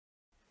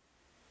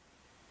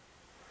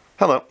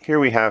Hello, here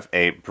we have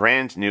a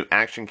brand new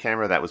action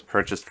camera that was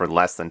purchased for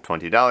less than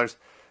 $20.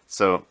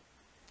 So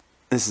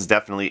this is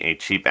definitely a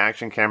cheap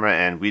action camera,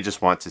 and we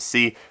just want to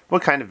see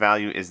what kind of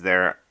value is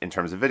there in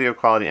terms of video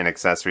quality and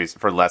accessories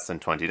for less than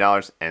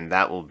 $20, and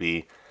that will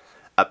be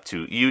up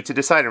to you to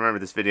decide. Remember,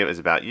 this video is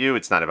about you,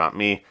 it's not about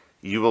me.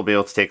 You will be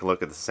able to take a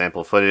look at the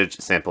sample footage,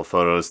 sample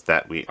photos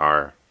that we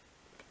are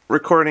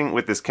recording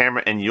with this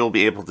camera, and you'll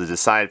be able to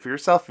decide for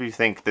yourself if you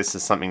think this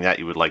is something that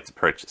you would like to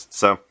purchase.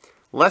 So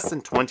less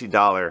than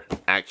 $20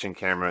 action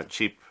camera,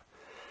 cheap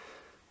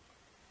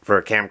for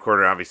a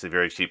camcorder, obviously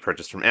very cheap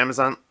purchase from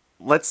Amazon.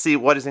 Let's see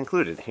what is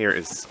included. Here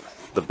is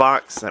the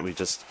box that we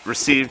just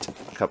received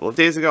a couple of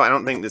days ago. I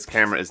don't think this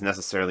camera is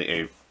necessarily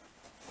a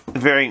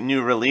very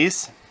new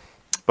release,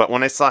 but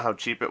when I saw how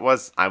cheap it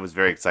was, I was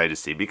very excited to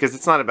see, because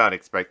it's not about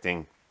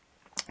expecting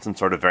some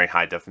sort of very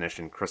high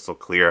definition, crystal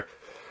clear,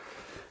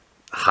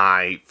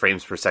 high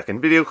frames per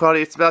second video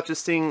quality. It's about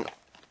just seeing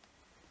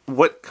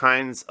what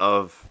kinds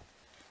of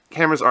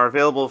cameras are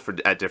available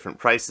at different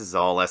prices,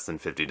 all less than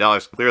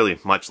 $50. Clearly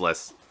much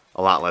less,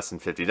 a lot less than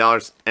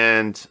 $50.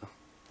 And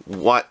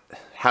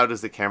how does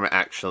the camera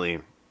actually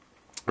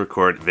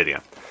record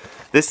video?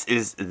 This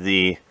is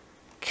the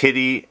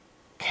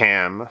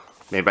Kidicam,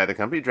 made by the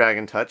company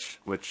Dragon Touch,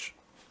 which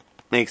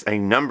makes a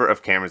number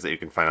of cameras that you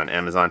can find on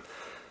Amazon.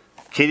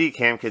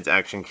 Kidicam Kids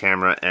action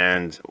camera,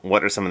 and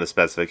what are some of the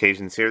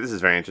specifications here? This is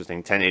very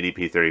interesting.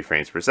 1080p 30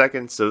 frames per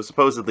second, so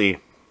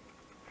supposedly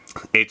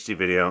HD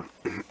video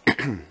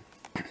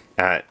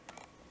at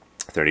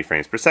 30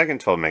 frames per second,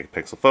 12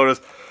 megapixel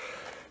photos.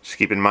 Just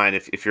keep in mind,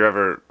 if you're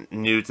ever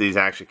new to these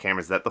action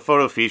cameras, that the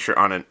photo feature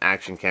on an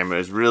action camera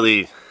is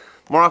really,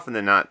 more often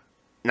than not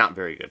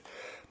very good.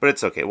 But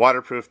it's okay.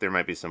 Waterproof, there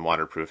might be some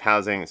waterproof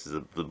housing. This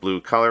is the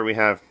blue color we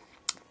have.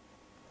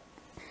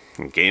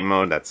 In game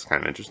mode, that's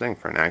kind of interesting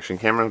for an action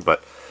camera.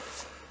 But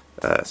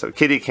so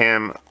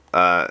Kidicam,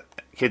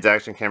 kids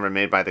action camera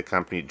made by the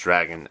company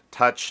Dragon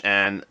Touch.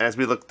 And as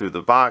we look through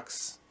the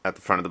box, at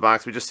the front of the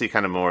box, we just see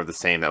kind of more of the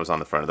same that was on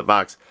the front of the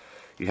box.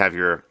 You have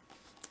your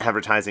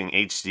advertising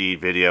HD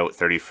video,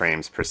 30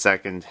 frames per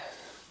second,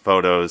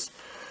 photos,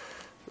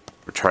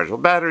 rechargeable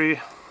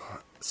battery,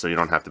 so you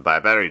don't have to buy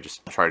a battery,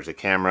 just charge the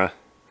camera.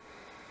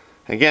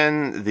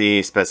 Again,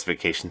 the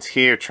specifications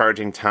here: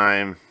 charging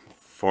time,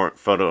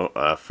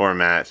 photo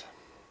format,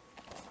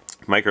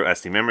 micro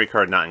SD memory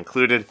card not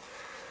included.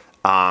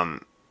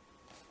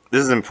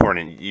 This is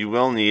important. You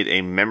will need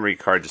a memory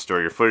card to store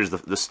your footage.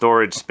 The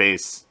storage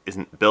space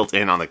isn't built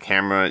in on the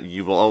camera.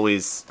 You will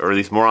always, or at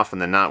least more often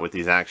than not with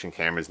these action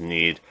cameras,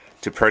 need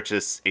to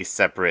purchase a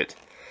separate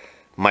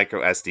micro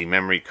SD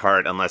memory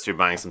card unless you're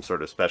buying some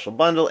sort of special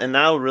bundle, and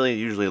that will really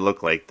usually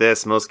look like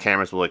this. Most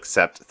cameras will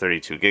accept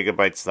 32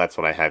 gigabytes, so that's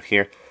what I have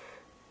here.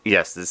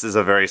 Yes, this is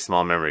a very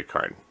small memory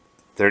card.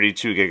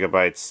 32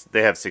 gigabytes.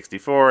 They have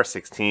 64,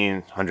 16,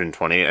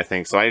 128, I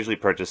think, so I usually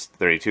purchase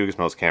 32 because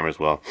most cameras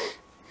will.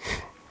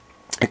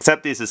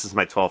 Except these. This is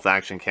my 12th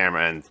action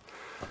camera, and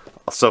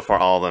so far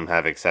all of them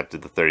have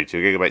accepted the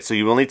 32 gigabytes. So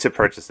you will need to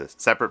purchase this.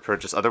 Separate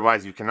purchase,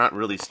 otherwise you cannot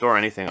really store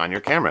anything on your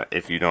camera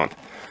if you don't.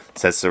 It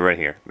says so right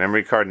here.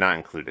 Memory card not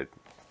included.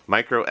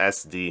 Micro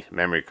SD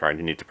memory card,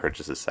 you need to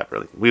purchase this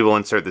separately. We will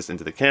insert this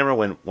into the camera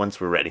once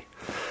we're ready.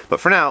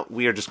 But for now,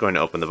 we are just going to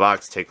open the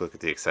box, take a look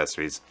at the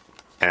accessories,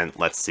 and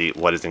let's see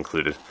what is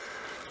included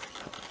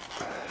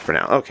for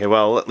now. Okay,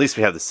 well, at least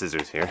we have the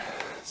scissors here.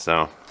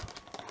 So,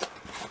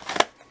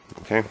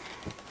 okay.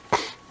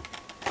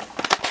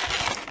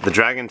 The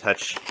Dragon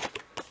Touch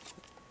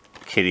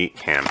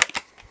Kidicam.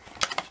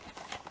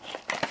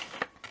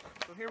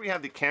 So here we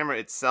have the camera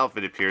itself.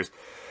 It appears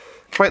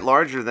quite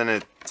larger than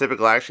a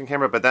typical action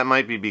camera, but that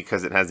might be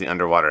because it has the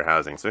underwater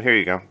housing. So here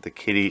you go, the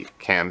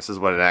Kidicam. This is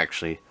what it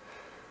actually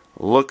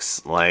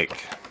looks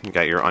like. You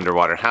got your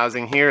underwater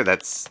housing here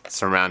that's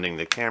surrounding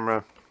the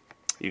camera.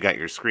 You got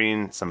your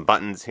screen, some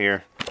buttons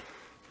here.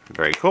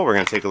 Very cool. We're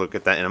going to take a look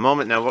at that in a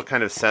moment. Now, what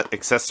kind of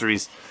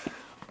accessories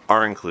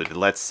are included?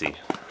 Let's see.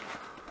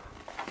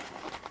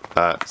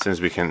 As soon as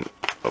we can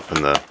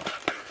open the...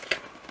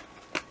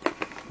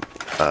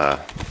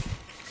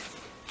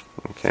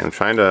 okay, I'm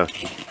trying to...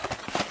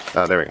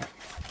 there we go.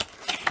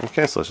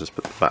 Okay, so let's just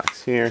put the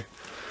box here.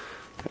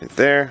 Right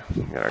there.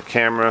 We got our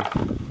camera.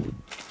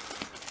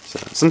 So,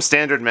 some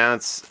standard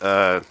mounts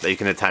that you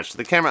can attach to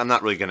the camera. I'm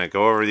not really going to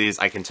go over these.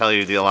 I can tell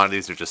you a lot of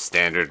these are just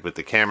standard with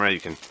the camera.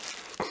 You can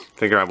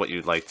figure out what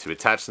you'd like to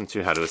attach them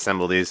to, how to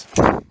assemble these.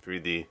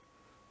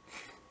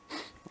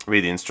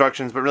 Read the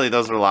instructions, but really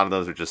a lot of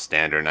those are just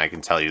standard, and I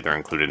can tell you they're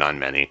included on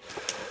many,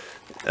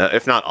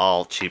 if not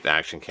all, cheap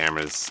action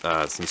cameras.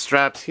 Some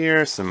straps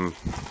here, we're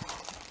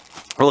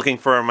looking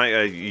for a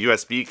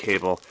USB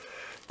cable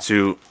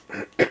to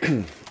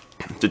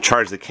to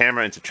charge the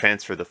camera and to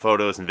transfer the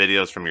photos and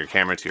videos from your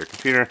camera to your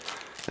computer.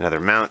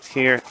 Another mount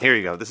here. Here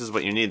you go. This is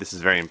what you need. This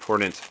is very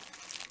important.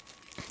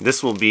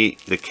 This will be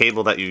the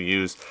cable that you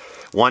use.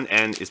 One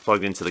end is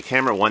plugged into the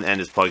camera, one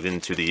end is plugged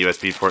into the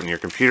USB port in your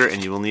computer,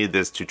 and you will need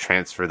this to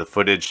transfer the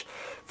footage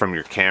from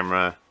your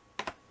camera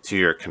to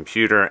your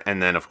computer,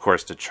 and then of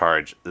course to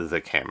charge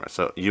the camera.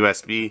 So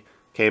USB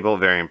cable,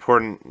 very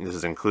important. This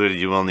is included.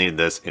 You will need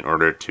this in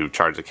order to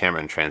charge the camera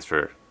and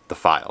transfer the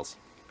files.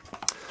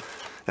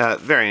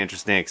 Very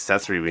interesting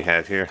accessory we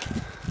have here.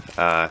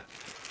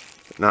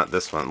 Not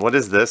this one. What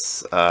is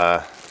this?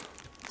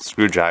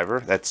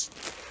 Screwdriver. That's...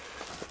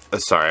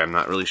 sorry, I'm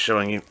not really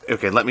showing you.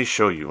 Okay, let me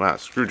show you. Wow,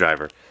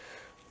 screwdriver.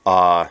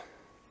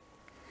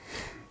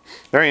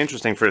 Very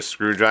interesting for a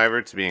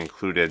screwdriver to be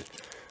included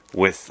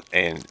with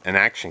an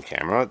action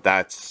camera.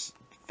 That's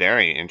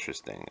very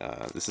interesting.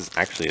 This is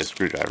actually a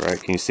screwdriver,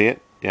 right? Can you see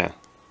it? Yeah.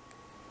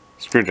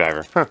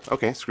 Screwdriver. Huh,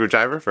 okay,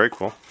 screwdriver. Very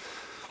cool.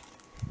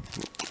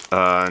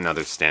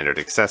 Another standard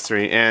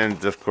accessory.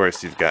 And, of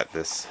course, you've got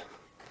this.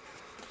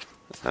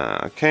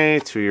 Okay,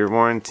 2-year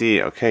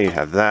warranty. Okay, you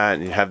have that.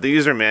 You have the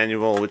user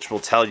manual, which will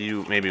tell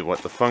you maybe what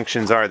the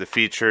functions are, the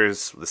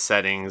features, the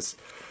settings,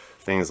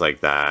 things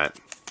like that.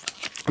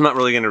 I'm not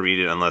really going to read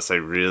it unless I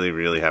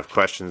really have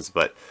questions,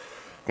 but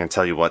I'm going to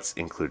tell you what's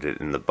included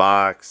in the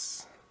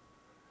box.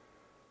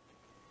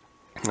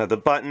 The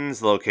buttons,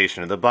 the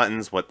location of the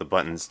buttons, what the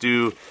buttons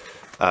do,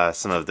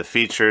 some of the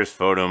features,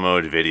 photo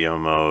mode, video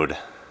mode,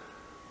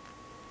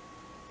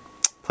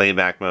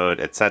 playback mode,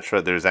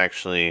 etc. There's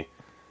actually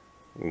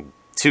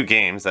 2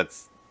 games.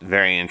 That's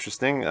very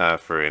interesting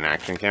for an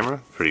action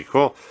camera. Pretty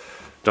cool.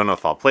 Don't know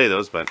if I'll play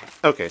those, but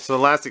okay. So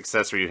the last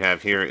accessory you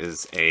have here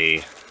is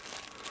a...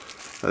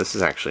 this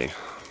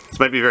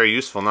might be very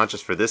useful, not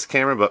just for this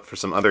camera, but for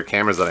some other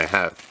cameras that I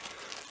have.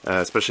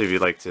 Especially if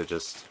you'd like to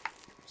just...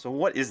 So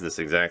what is this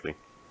exactly?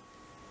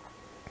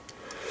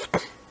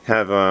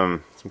 Have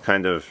some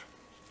kind of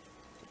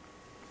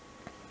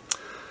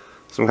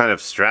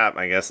strap,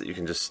 I guess, that you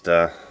can just...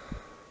 Oh,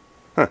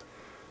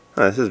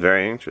 this is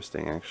very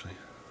interesting, actually.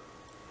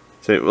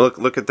 So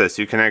look at this.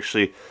 You can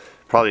actually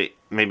probably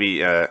maybe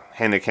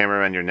hang the camera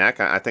around your neck.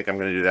 I think I'm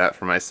going to do that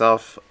for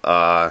myself.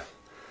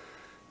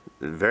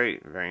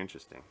 Very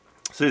interesting.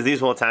 So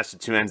these will attach to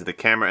 2 ends of the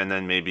camera, and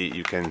then maybe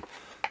you can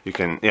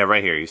yeah,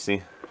 right here. You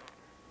see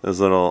those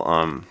little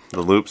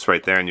the loops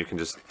right there, and you can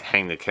just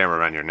hang the camera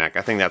around your neck.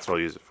 I think that's what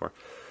I'll use it for.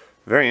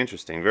 Very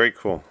interesting. Very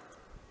cool.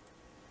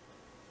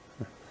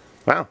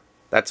 Wow,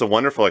 that's a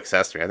wonderful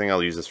accessory. I think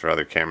I'll use this for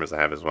other cameras I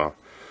have as well.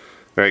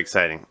 Very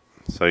exciting.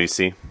 So you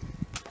see,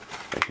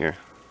 right here,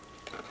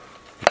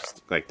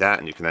 just like that,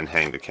 and you can then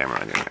hang the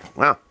camera on your neck.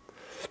 Wow,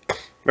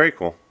 very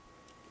cool.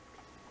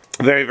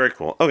 Very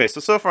cool. Okay,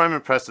 so far I'm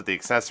impressed with the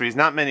accessories.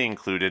 Not many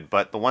included,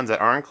 but the ones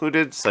that are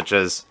included, such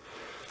as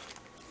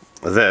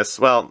this,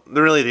 well,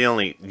 they're really the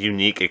only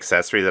unique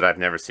accessory that I've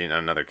never seen on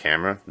another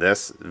camera.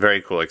 This,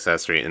 very cool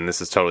accessory, and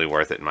this is totally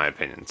worth it in my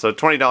opinion. So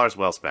 $20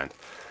 well spent.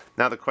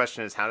 Now the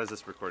question is, how does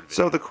this record video?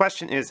 So the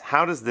question is,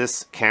 how does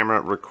this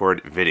camera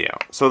record video?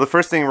 So the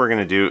first thing we're going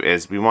to do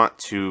is we want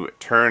to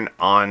turn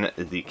on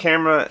the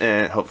camera,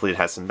 and hopefully it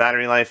has some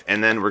battery life,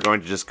 and then we're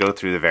going to just go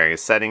through the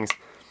various settings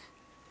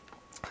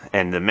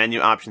and the menu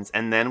options,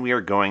 and then we are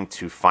going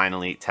to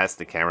finally test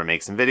the camera,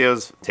 make some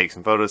videos, take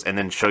some photos, and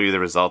then show you the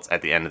results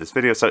at the end of this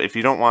video. So if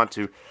you don't want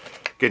to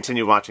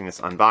continue watching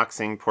this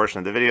unboxing portion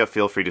of the video,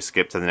 feel free to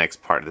skip to the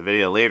next part of the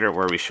video later,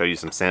 where we show you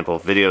some sample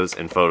videos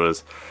and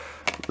photos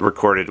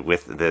recorded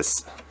with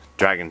this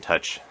Dragon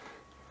Touch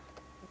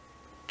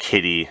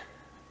Kidicam.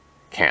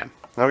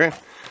 Okay,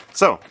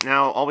 so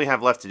now all we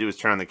have left to do is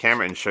turn on the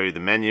camera and show you the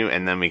menu,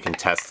 and then we can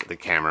test the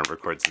camera and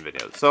record some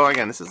videos. So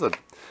again, this is a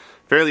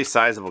fairly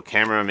sizable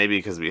camera, maybe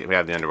because we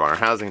have the underwater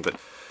housing, but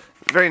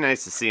very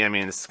nice to see. I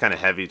mean, this is kind of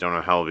heavy. Don't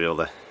know how I'll be able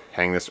to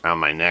hang this around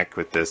my neck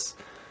with this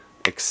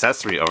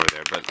accessory over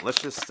there, but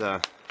let's just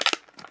okay,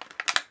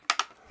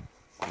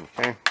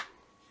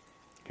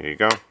 here you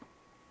go.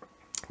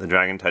 The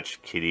Dragon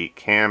Touch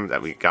Kidicam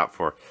that we got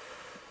for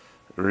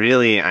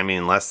really, I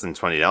mean, less than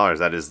 $20.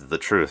 That is the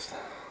truth.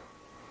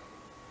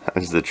 That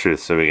is the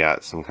truth. So we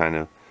got some kind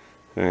of,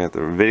 we got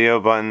the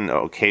video button, the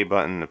OK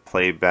button, the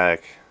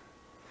playback.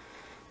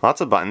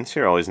 Lots of buttons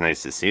here, always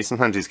nice to see.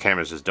 Sometimes these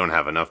cameras just don't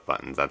have enough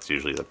buttons. That's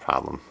usually the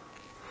problem.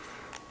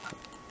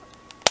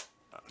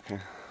 Okay,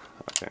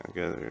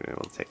 good. We're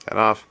able to take that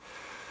off.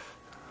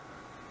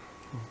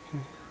 Okay.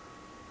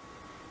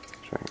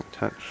 Dragon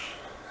Touch,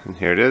 and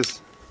here it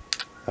is.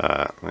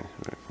 Wait,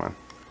 come on.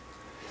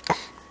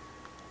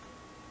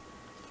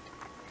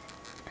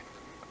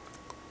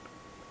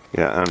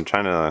 Yeah, I'm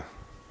trying to.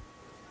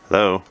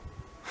 Hello.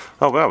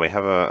 Oh wow, we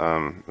have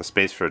a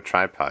space for a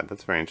tripod.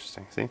 That's very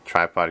interesting. See,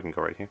 tripod can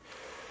go right here.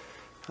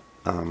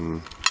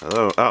 Hello.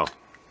 Oh,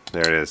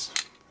 there it is.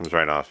 Comes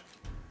right off.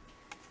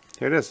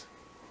 Here it is.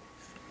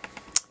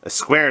 A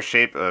square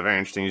shape. Very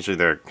interesting. Usually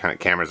their kind of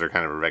cameras are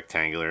kind of a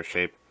rectangular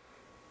shape.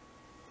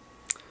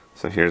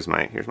 So here's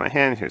my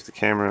hand. Here's the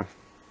camera.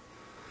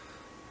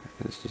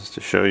 It's just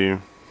to show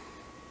you.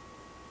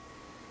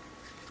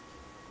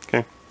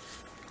 Okay.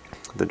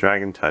 The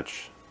Dragon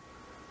Touch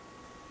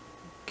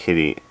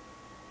Kidicam.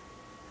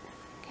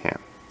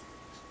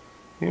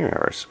 Here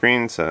are our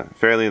screens. A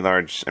fairly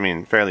large, I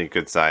mean, fairly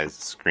good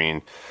sized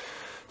screen.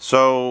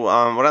 So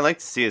what I like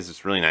to see is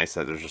it's really nice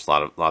that there's just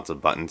lots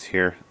of buttons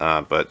here.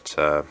 And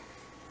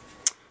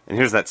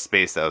here's that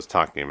space that I was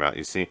talking about.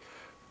 You see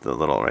the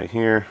little right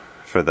here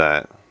for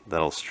that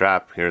little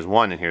strap. Here's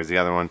one and here's the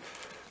other one.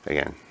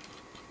 Again,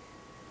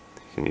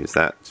 you can use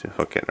that to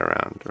hook it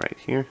around right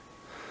here.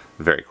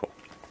 Very cool.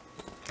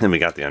 And we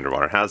got the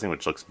underwater housing,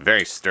 which looks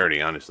very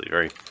sturdy, honestly,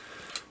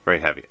 very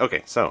heavy.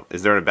 Okay, so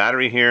is there a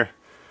battery here?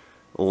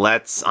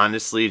 Let's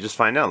honestly just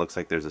find out. Looks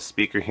like there's a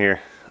speaker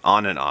here,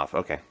 on and off.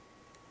 Okay,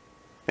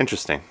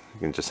 interesting.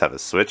 You can just have a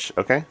switch.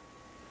 Okay,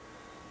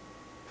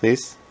 please.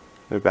 Is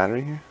there a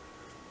battery here?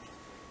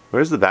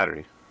 Where's the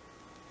battery?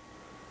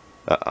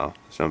 Uh-oh,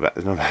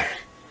 there's no battery.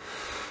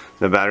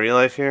 No battery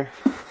life here?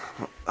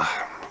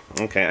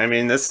 Okay, I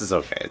mean, this is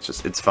okay.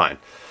 It's fine.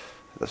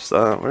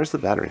 Where's the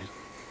battery?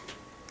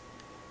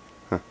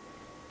 Huh.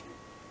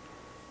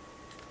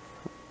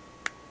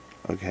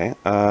 Okay,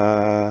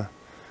 oh,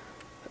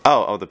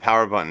 the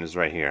power button is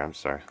right here. I'm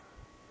sorry.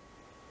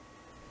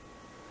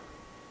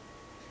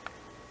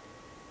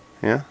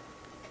 Yeah?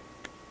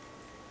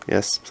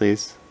 Yes,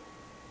 please.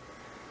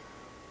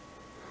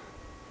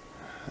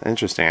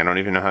 Interesting. I don't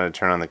even know how to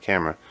turn on the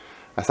camera.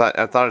 I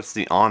thought it's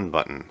the on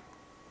button.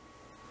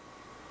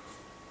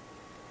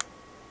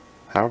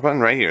 Power button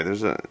right here.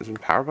 There's a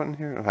power button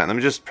here. Okay, let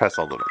me just press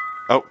a little bit.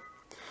 Oh.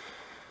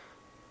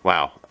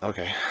 Wow.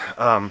 Okay.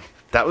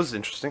 That was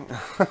interesting.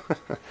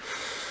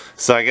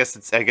 So I guess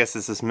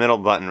it's this middle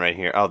button right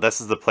here. Oh,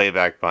 this is the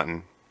playback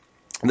button.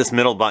 This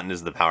middle button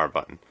is the power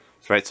button.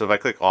 Right? So if I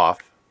click off,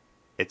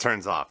 it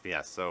turns off.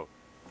 Yeah, so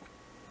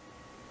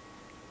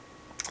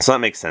that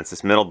makes sense.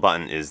 This middle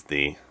button is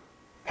the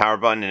power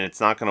button, and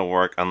it's not going to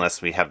work unless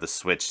we have the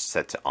switch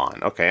set to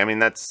on. Okay, I mean,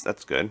 that's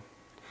good.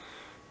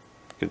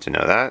 Good to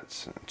know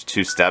that.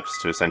 2 steps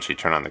to essentially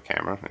turn on the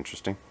camera.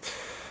 Interesting.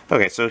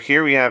 Okay, so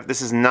here we have,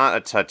 this is not a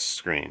touch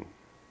screen.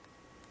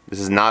 This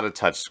is not a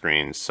touch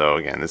screen. So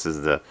again, this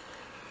is the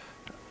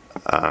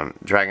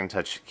Dragon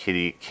Touch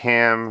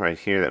Kidicam right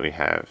here that we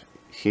have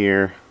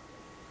here.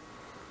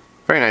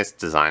 Very nice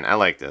design. I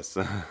like this.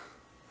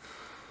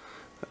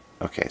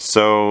 Okay,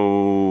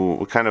 so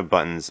what kind of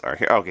buttons are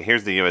here? Okay,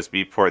 here's the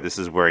USB port. This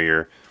is where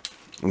your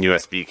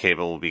USB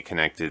cable will be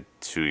connected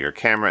to your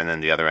camera, and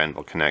then the other end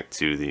will connect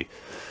to the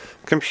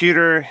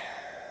computer.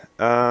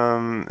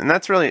 And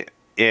that's really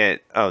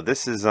it. Oh,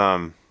 this is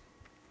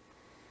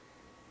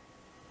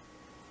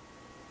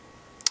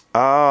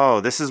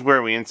oh, this is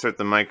where we insert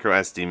the micro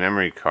SD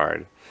memory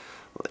card.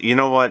 You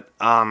know what?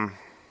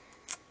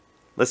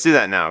 Let's do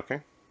that now,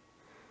 okay?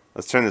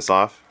 Let's turn this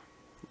off.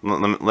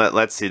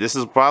 Let's see. This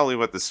is probably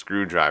what the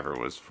screwdriver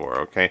was for,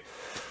 okay?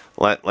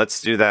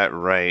 Let's do that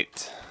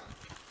right.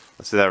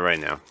 Let's do that right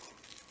now.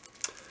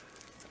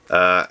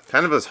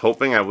 Kind of was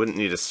hoping I wouldn't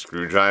need a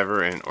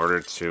screwdriver in order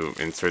to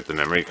insert the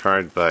memory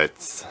card,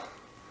 but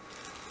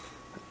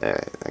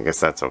I guess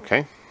that's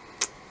okay.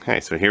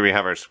 Okay, so here we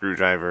have our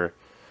screwdriver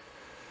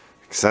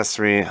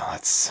accessory.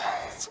 Let's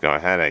go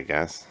ahead, I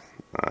guess.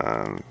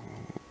 A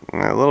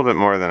little bit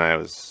more than I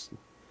was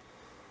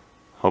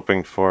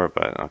hoping for,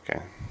 but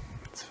okay.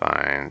 It's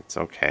fine. It's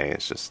okay.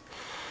 It's just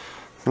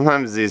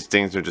sometimes these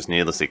things are just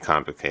needlessly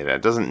complicated.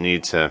 It doesn't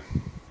need to.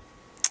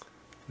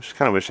 I just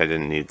kind of wish I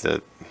didn't need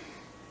to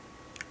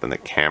open the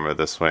camera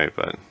this way,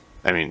 but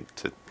I mean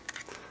to.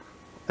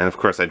 And of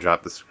course, I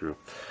dropped the screw.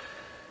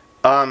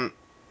 I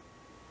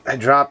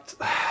dropped.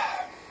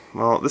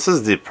 Well, this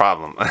is the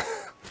problem. I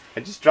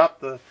just dropped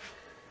the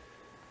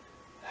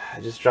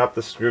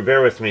screw.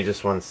 Bear with me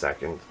just 1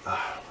 second.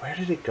 Where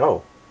did it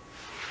go?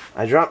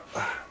 I dropped.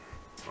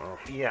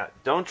 Yeah,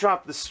 don't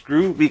drop the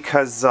screw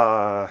because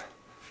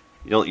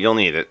you'll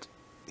need it.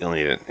 You'll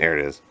need it. There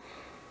it is.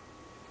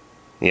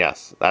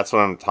 Yes, that's what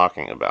I'm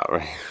talking about,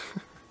 right?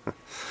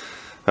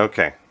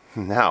 Okay,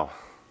 now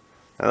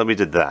that we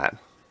did that,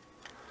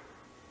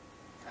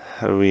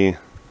 how do we? I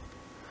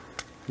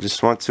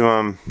just want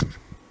to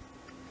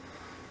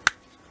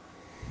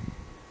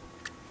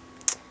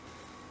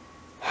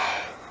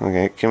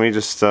Okay, can we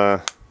just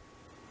oh,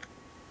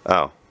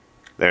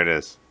 there it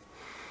is.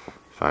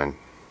 Fine.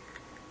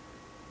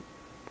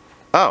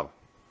 Oh.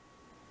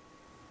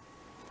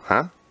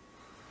 Huh?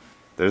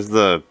 There's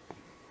the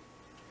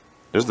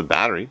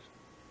battery.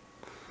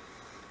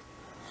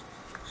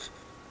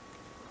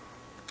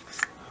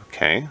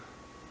 Okay.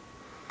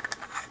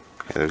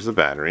 Okay, there's the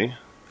battery.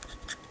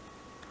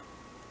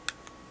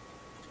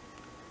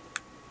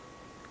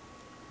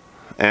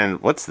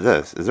 And what's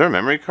this? Is there a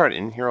memory card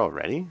in here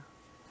already?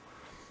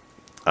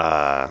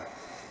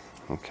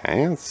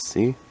 Okay, let's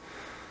see.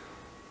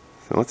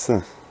 So what's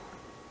this?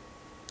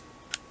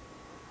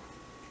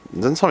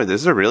 Doesn't tell me,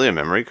 is there really a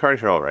memory card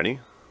here already?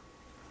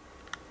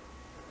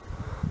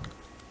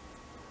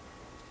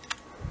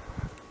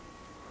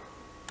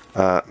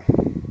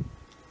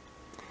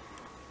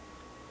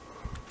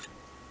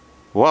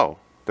 Whoa,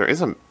 there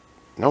is a,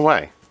 no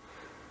way.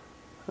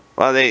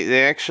 Well,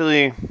 they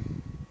actually,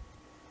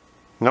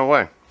 no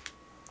way.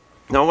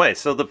 No way.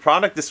 So the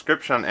product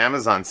description on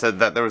Amazon said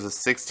that there was a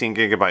 16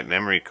 gigabyte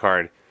memory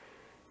card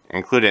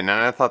included, and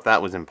I thought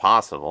that was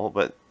impossible,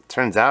 but it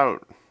turns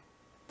out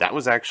that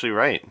was actually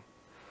right.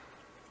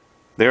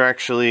 They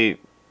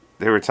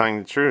were telling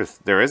the truth.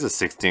 There is a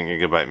 16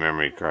 gigabyte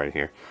memory card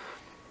here.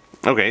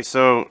 Okay,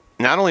 so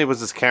not only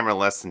was this camera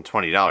less than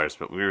 $20,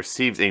 but we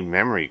received a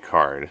memory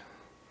card,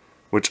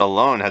 which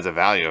alone has a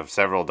value of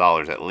several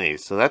dollars at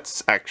least. So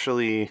that's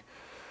actually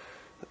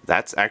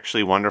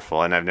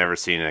wonderful, and I've never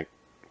seen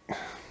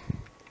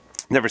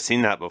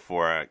that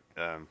before.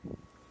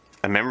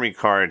 A memory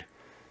card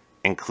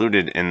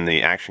included in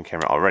the action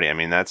camera already. I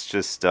mean, that's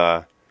just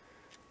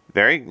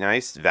very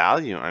nice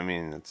value. I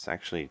mean, it's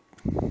actually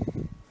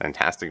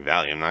fantastic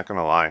value. I'm not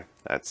gonna lie.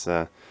 That's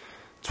my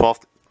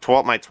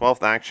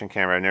 12th action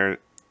camera. I've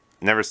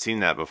never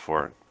seen that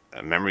before.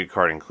 A memory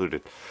card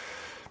included.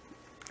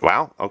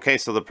 Wow. Okay,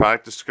 so the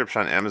product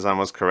description on Amazon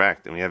was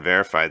correct, and we have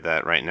verified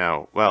that right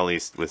now. Well, at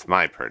least with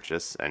my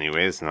purchase.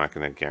 Anyways, I'm not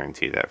going to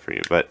guarantee that for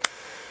you, but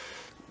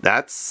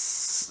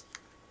that's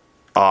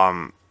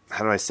how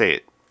do I say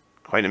it?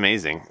 Quite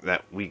amazing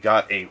that we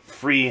got a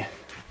free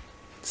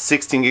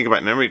 16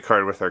 gigabyte memory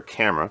card with our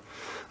camera.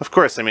 Of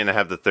course, I mean, I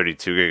have the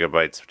 32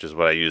 gigabytes, which is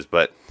what I use,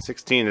 but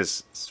 16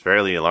 is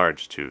fairly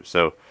large too.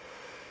 So,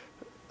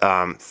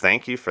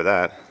 thank you for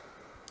that.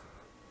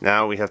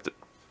 Now we have to.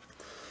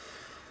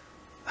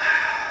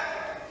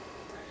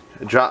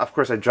 Of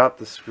course, I dropped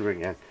the screw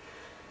again.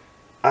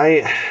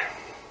 Okay,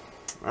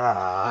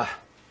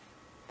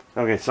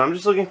 so I'm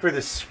just looking for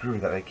this screw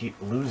that I keep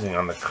losing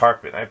on the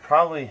carpet. I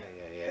probably.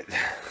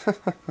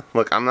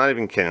 Look, I'm not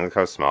even kidding. Look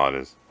how small it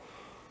is.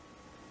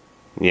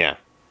 Yeah,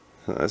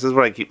 this is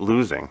what I keep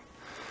losing,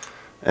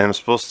 and I'm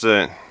supposed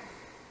to.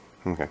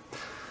 Okay,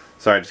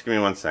 sorry. Just give me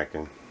 1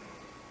 second.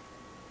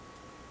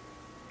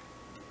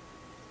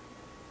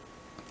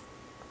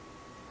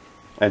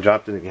 I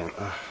dropped it again.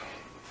 Ugh.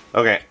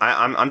 Okay,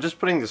 I'm just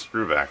putting the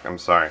screw back. I'm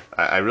sorry.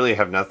 I really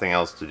have nothing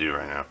else to do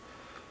right now.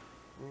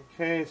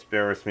 Okay, just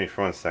bear with me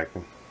for 1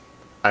 second.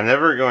 I'm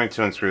never going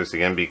to unscrew this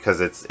again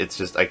because it's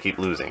just I keep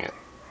losing it.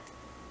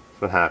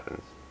 That's what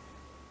happens.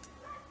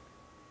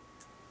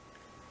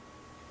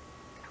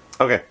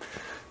 Okay,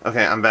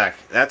 I'm back.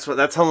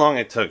 That's how long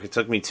it took. It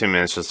took me 2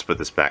 minutes just to put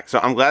this back. So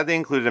I'm glad they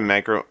included a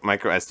micro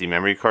SD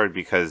memory card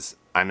because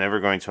I'm never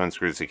going to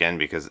unscrew this again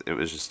because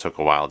it just took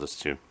a while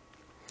just to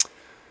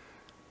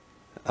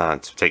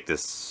take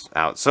this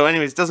out. So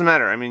anyways, it doesn't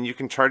matter. I mean, you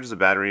can charge the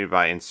battery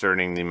by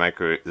inserting the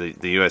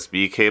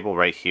USB cable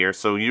right here.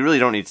 So you really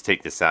don't need to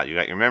take this out. You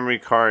got your memory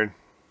card.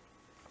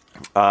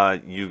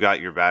 You got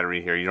your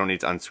battery here. You don't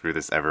need to unscrew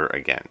this ever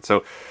again.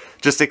 So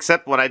just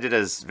accept what I did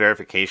as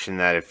verification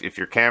that if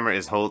your camera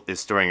is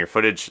storing your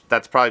footage,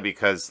 that's probably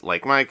because,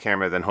 like my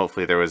camera, then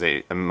hopefully there was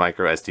a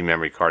micro SD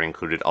memory card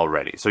included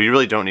already. So you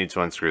really don't need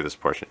to unscrew this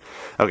portion.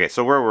 Okay,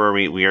 so where were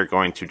we? We are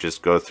going to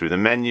just go through the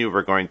menu.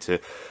 We're going to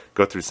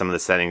go through some of the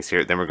settings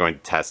here. Then we're going to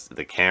test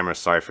the camera.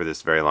 Sorry for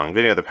this very long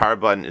video. The power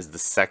button is the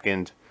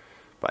second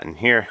button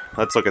here.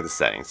 Let's look at the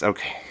settings.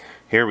 Okay,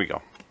 here we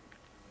go.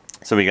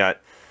 So we got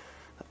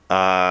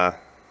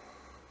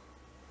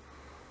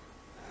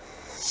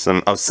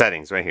some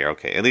settings right here.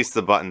 Okay, at least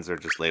the buttons are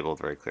just labeled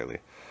very clearly.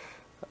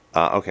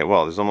 Okay,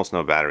 well, there's almost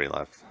no battery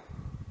left.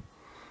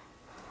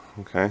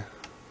 Okay.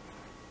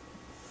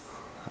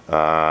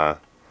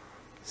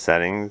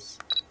 Settings.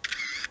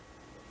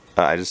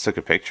 I just took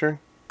a picture.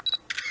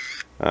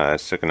 I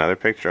just took another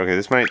picture. Okay,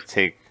 this might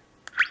take.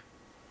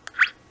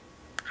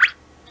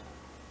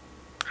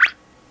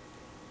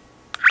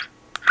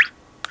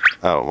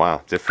 Oh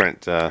wow,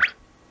 different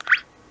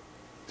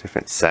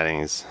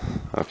settings.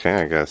 Okay,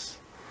 I guess.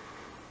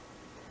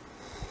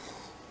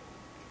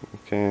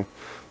 Okay,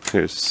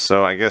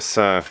 so I guess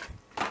going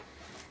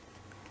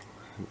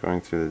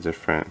through the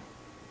different.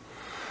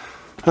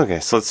 Okay,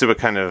 so let's see what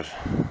kind of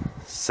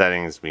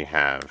settings we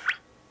have.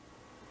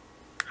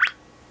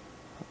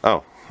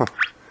 Oh,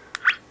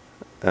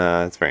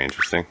 that's very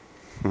interesting.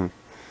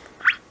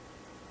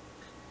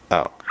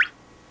 Oh,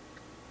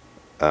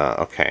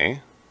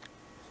 okay.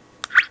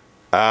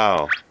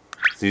 Oh,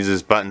 so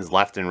uses buttons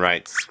left and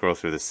right to scroll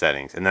through the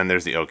settings, and then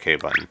there's the OK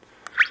button.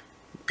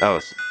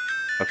 Oh,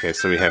 okay,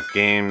 so we have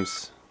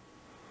games,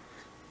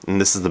 and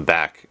this is the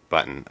back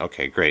button.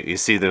 Okay, great. You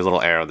see there's a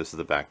little arrow, this is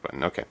the back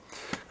button. Okay,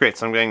 great,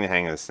 so I'm getting the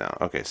hang of this now.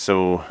 Okay,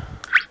 so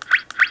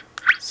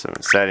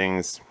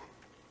settings,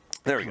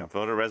 there we go.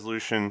 Photo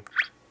resolution,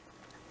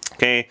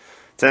 okay,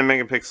 10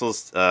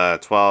 megapixels,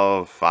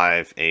 12,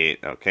 5, 8,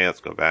 okay,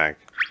 let's go back.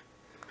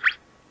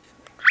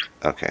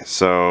 Okay,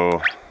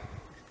 so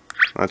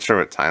not sure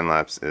what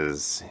time-lapse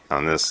is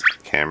on this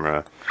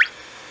camera.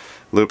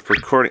 Loop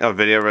recording, oh,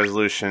 video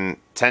resolution,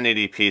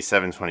 1080p,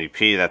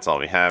 720p, that's all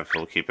we have.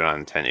 We'll keep it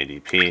on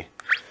 1080p.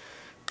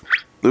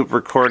 Loop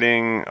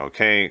recording,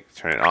 okay,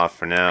 turn it off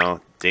for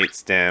now. Date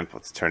stamp,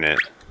 let's turn it,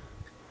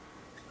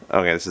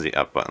 okay, this is the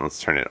up button,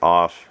 let's turn it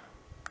off.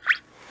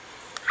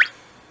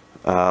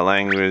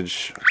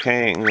 Language,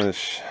 okay,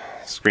 English.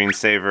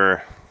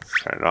 Screensaver,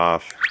 let's turn it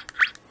off.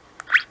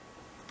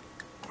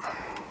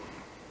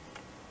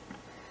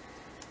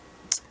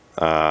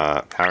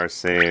 Power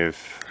save,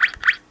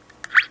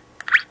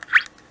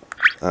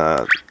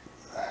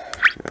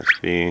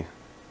 USB,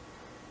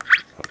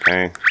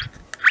 okay.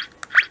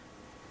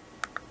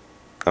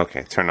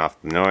 Okay, turn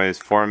off the noise.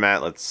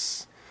 Format,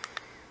 let's,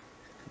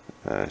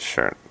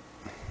 sure.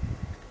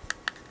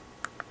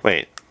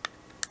 Wait.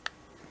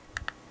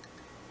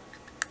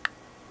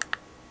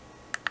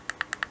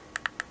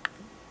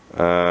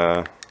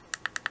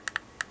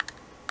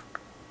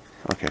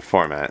 Okay,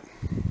 format.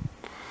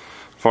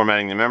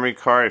 Formatting the memory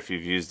card. If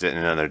you've used it in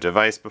another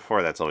device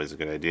before, that's always a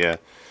good idea.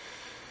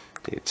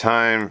 Date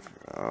time.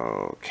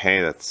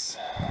 Okay, that's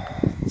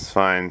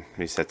fine.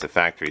 Reset to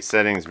factory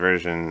settings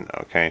version.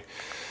 Okay.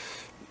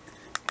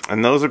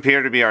 And those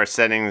appear to be our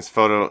settings: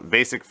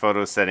 basic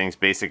photo settings,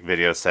 basic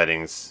video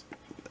settings,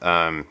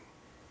 some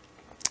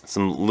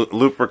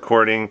loop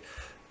recording,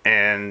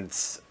 and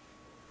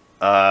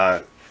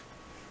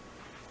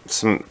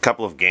some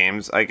couple of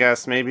games, I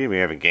guess. Maybe we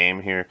have a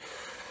game here,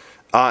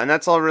 and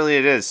that's all really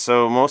it is.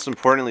 So most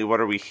importantly, what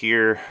are we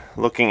here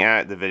looking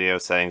at? The video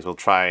settings. We'll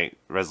try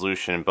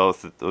resolution in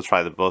both. We'll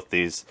try both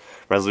these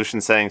resolution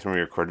settings when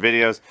we record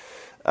videos,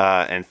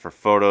 and for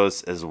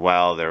photos as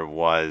well. There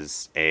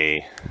was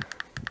a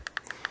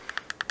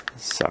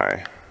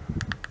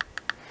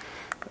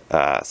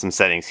some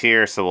settings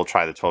here, so we'll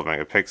try the 12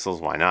 megapixels.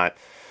 Why not?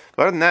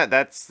 But other than that,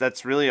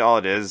 that's really all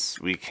it is.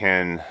 We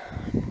can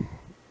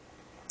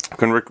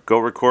go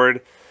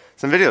record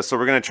some videos. So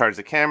we're going to charge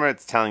the camera.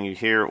 It's telling you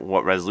here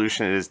what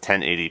resolution it is,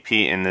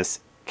 1080p in this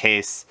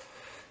case.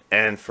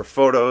 And for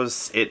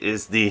photos, it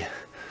is the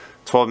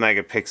 12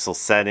 megapixel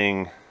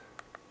setting.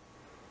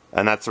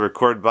 And that's the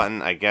record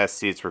button. I guess,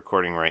 see, it's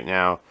recording right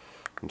now.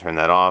 I can turn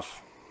that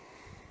off.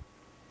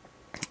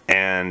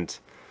 And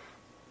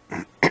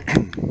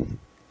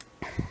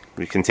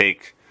we can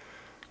take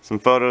some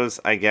photos,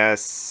 I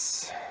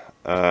guess.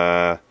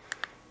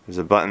 There's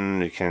a button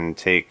we can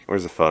take.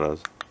 Where's the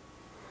photos?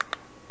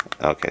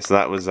 Okay, so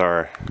that was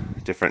our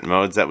different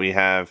modes that we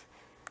have.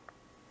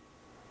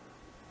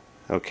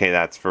 Okay,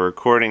 that's for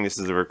recording. This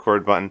is the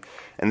record button.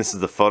 And this is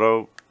the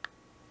photo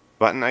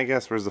button, I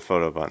guess. Where's the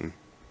photo button?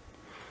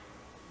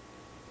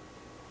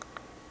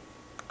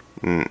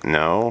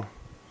 No.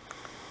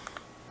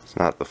 It's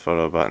not the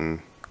photo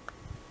button.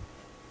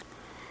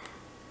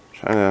 I'm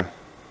trying to...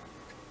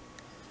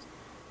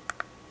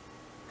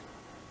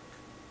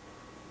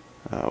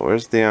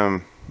 where's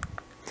the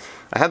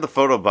I had the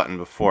photo button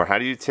before. How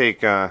do you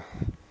take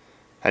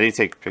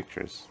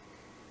pictures?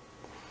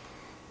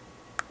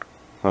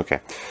 Okay.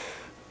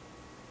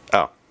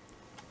 Oh,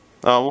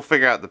 we'll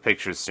figure out the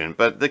pictures soon.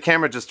 But the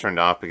camera just turned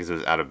off because it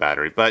was out of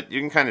battery. But you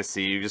can kind of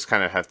see. You just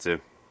kind of have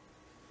to,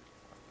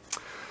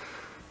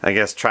 I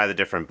guess, try the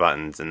different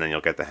buttons, and then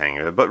you'll get the hang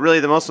of it. But really,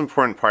 the most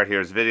important part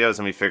here is videos,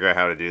 and we figure out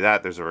how to do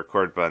that. There's a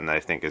record button that I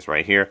think is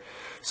right here.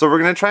 So we're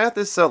going to try out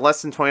this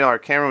less than $20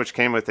 camera, which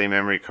came with a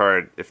memory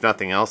card. If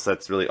nothing else,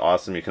 that's really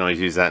awesome. You can always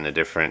use that in a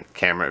different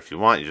camera if you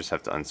want. You just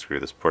have to unscrew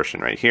this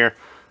portion right here.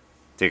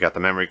 Take out the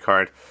memory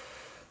card.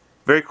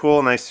 Very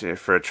cool, nice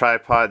for a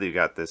tripod. You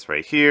got this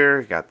right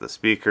here. You got the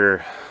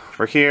speaker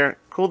for here.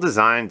 Cool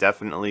design,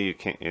 definitely.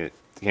 It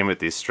came with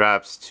these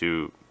straps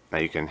to... Now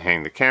you can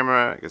hang the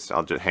camera. I guess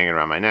I'll just hang it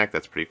around my neck.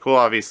 That's pretty cool.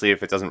 Obviously,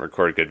 if it doesn't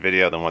record good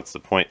video, then what's the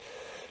point?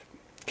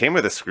 Came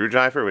with a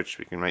screwdriver, which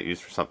we might use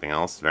for something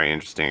else. Very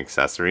interesting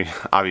accessory.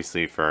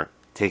 Obviously, for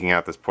taking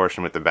out this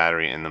portion with the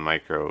battery and the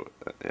micro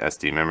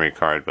SD memory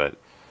card, but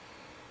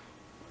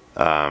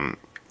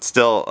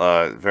still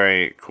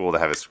very cool to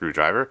have a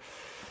screwdriver.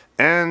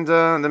 And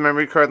the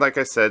memory card, like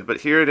I said.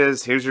 But here it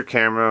is. Here's your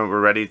camera. We're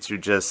ready to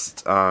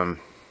just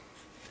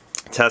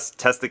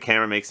test the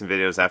camera, make some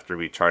videos after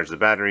we charge the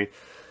battery.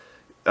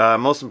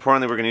 Most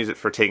importantly, we're going to use it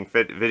for taking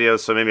videos,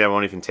 so maybe I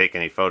won't even take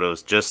any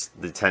photos,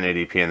 just the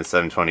 1080p and the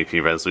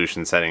 720p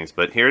resolution settings.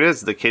 But here it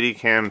is, the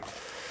Kidicam,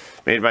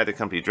 made by the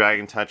company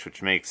Dragon Touch,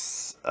 which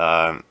makes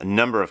a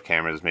number of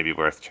cameras, maybe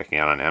worth checking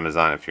out on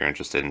Amazon if you're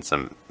interested in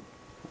some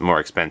more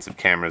expensive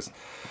cameras.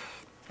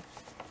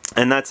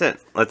 And that's it.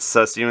 Let's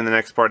see you in the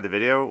next part of the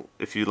video,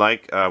 if you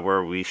like,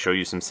 where we show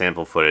you some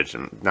sample footage.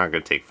 I'm not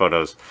going to take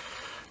photos.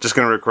 Just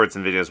going to record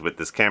some videos with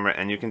this camera,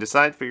 and you can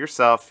decide for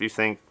yourself if you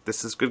think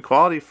this is good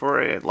quality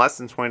for a less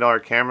than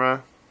 $20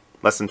 camera,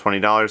 less than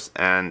 $20,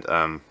 and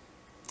I'm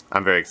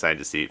very excited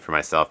to see it for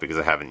myself because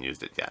I haven't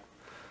used it yet.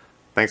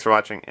 Thanks for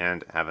watching,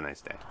 and have a nice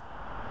day.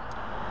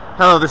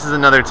 Hello, this is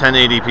another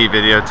 1080p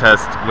video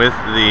test with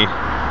the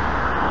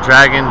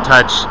Dragon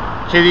Touch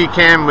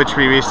Kidicam, which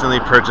we recently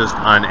purchased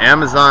on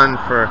Amazon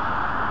for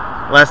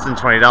less than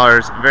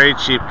 $20. Very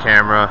cheap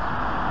camera.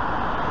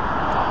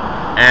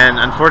 And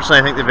unfortunately,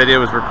 I think the video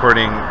was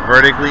recording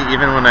vertically,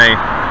 even when I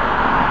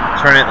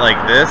turn it like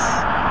this.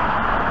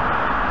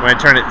 When I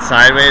turn it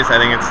sideways, I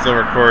think it still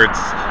records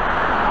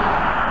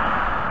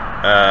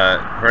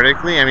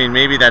vertically. I mean,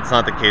 maybe that's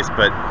not the case,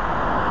 but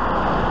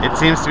it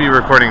seems to be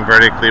recording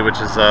vertically,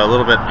 which is a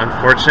little bit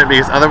unfortunate,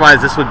 because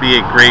otherwise this would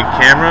be a great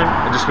camera.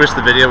 I just wish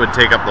the video would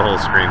take up the whole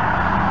screen.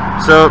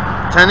 So,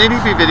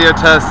 1080p video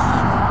test.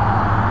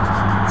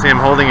 See,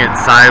 I'm holding it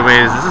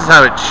sideways. This is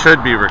how it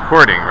should be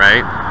recording,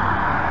 right?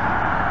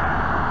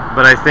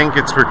 But I think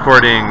it's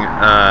recording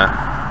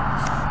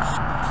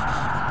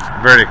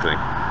vertically.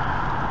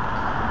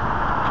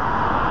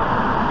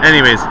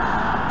 Anyways,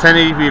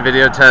 1080p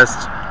video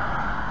test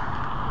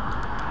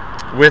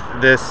with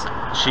this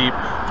cheap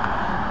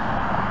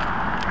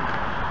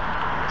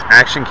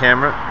action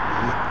camera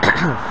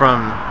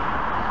from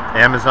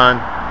Amazon,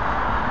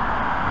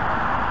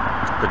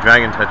 the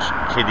Dragon Touch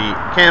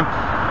Kidicam.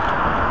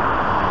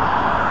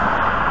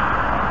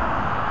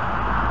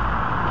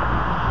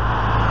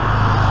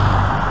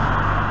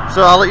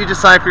 So I'll let you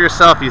decide for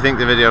yourself. You think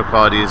the video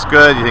quality is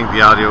good? You think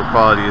the audio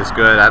quality is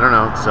good? I don't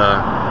know. It's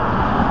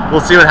we'll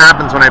see what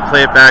happens when I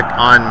play it back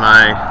on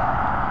my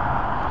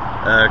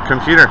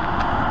computer.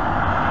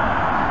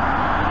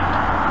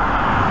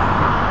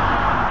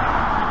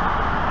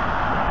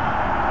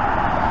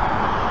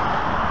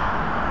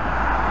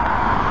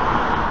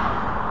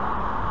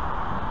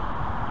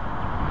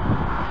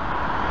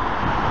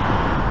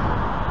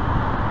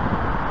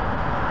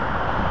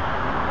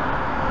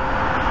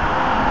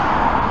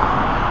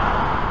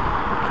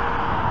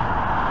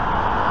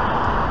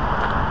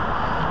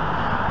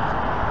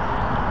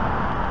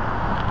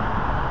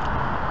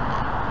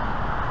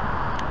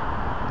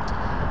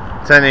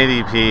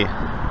 .1080p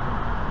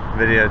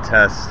video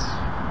test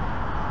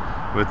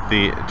with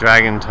the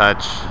Dragon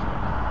Touch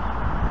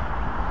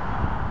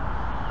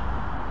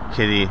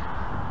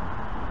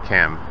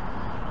Kidicam.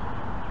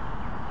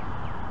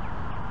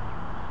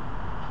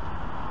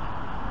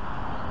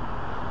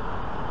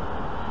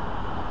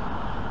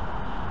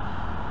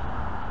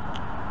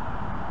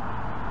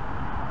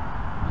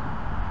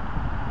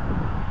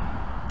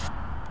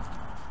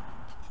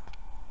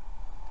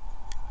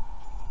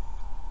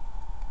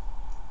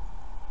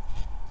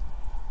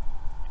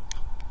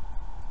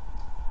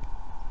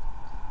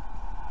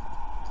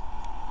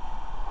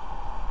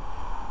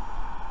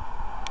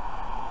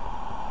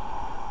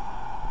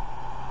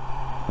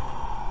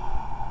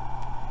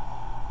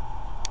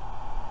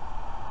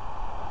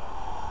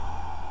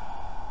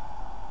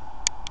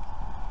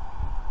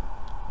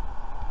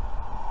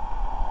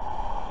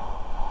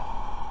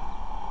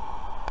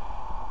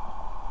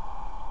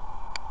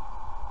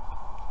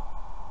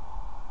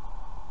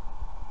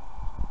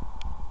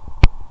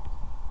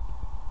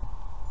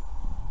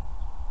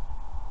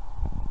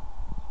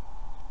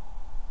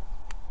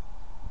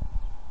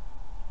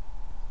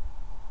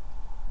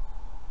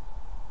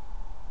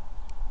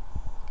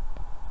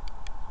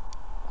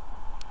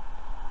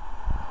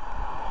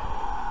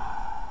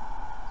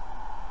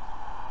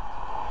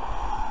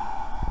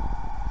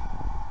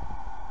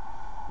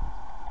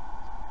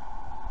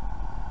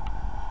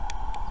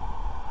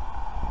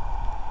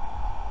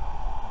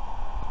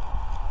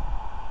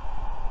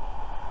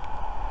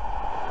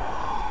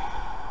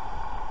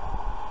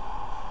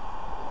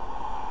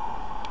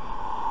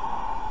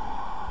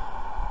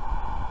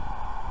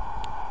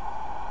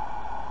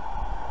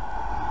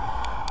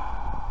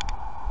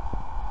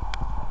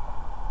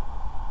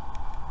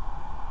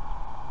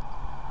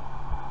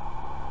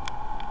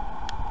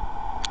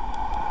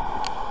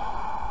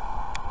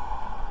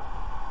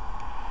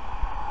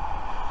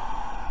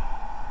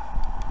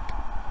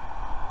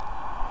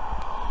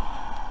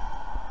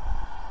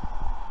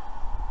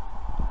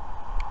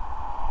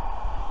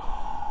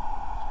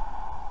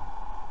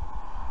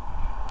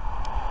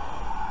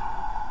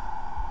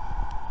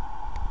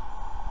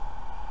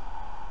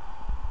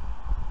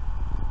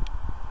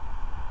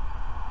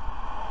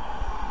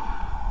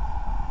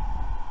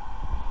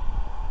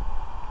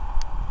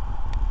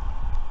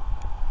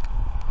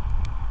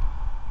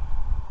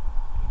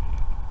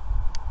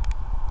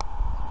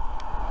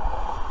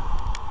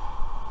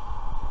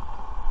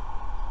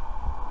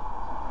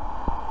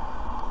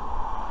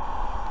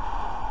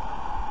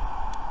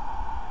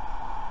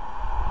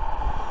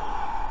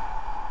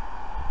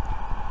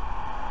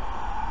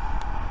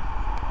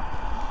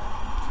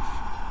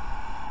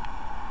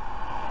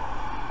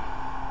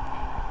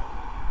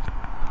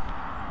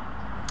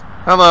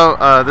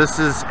 Hello, this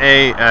is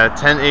a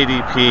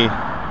 1080p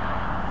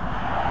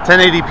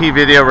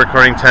video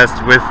recording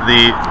test with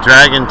the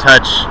Dragon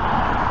Touch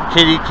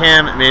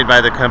Kidicam made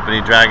by the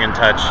company Dragon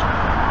Touch.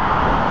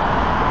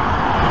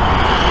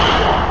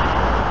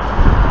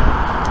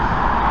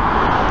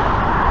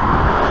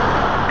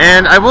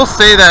 And I will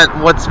say that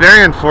what's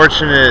very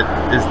unfortunate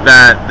is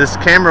that this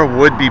camera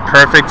would be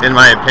perfect, in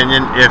my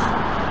opinion, if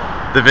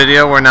the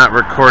video were not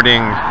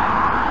recording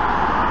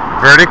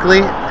vertically.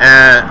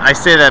 I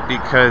say that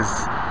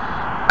because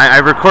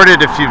I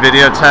recorded a few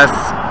video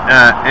tests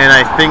and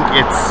I think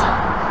it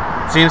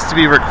seems to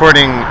be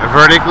recording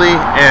vertically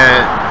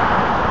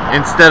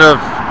instead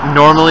of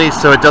normally,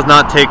 so it does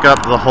not take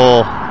up the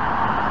whole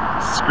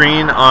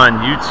screen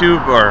on YouTube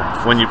or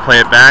when you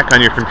play it back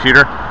on your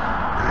computer.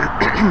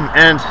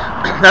 And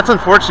that's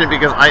unfortunate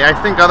because I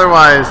think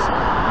otherwise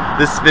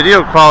this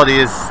video quality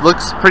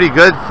looks pretty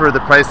good for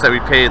the price that we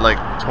paid, like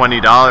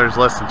 $20,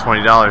 less than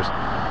 $20.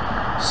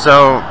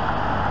 So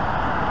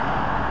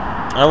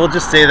I will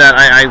just say that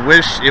I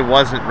wish it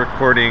wasn't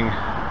recording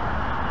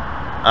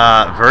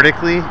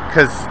vertically,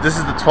 because this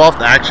is the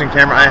 12th action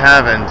camera I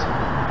have and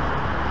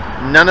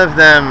none of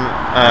them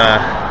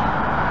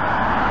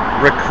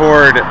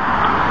record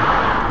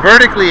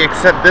vertically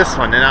except this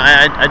one, and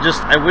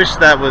I wish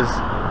that was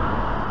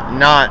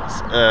not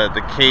the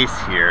case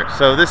here.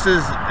 So this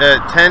is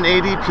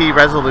 1080p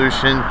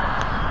resolution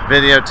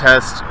video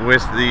test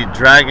with the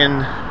Dragon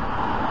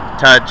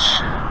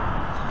Touch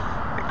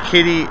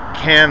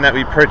Kidicam that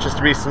we purchased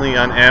recently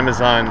on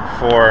Amazon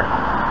for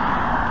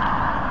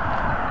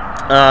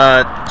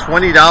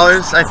 $20,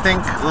 I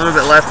think, a little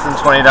bit less than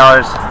 $20.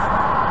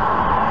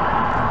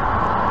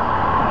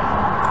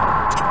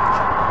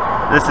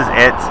 This is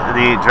it,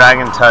 the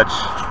Dragon Touch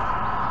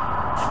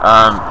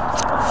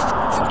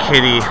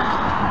Kidicam.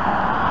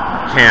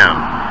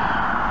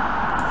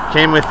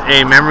 Came with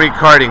a memory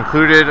card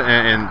included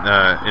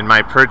in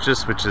my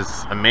purchase, which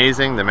is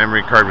amazing. The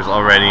memory card was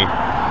already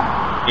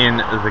in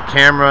the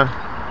camera.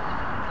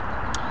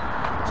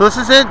 So this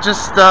is it.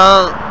 Just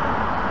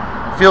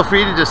feel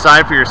free to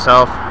decide for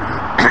yourself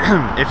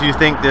if you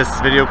think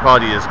this video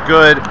quality is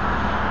good,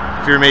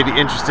 if you're maybe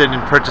interested in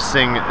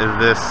purchasing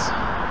this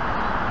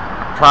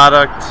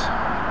product.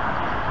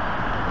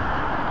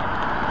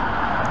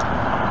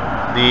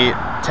 The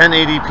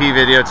 1080p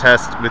video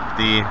test with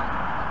the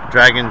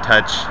Dragon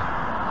Touch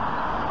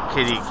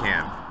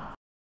Kidicam.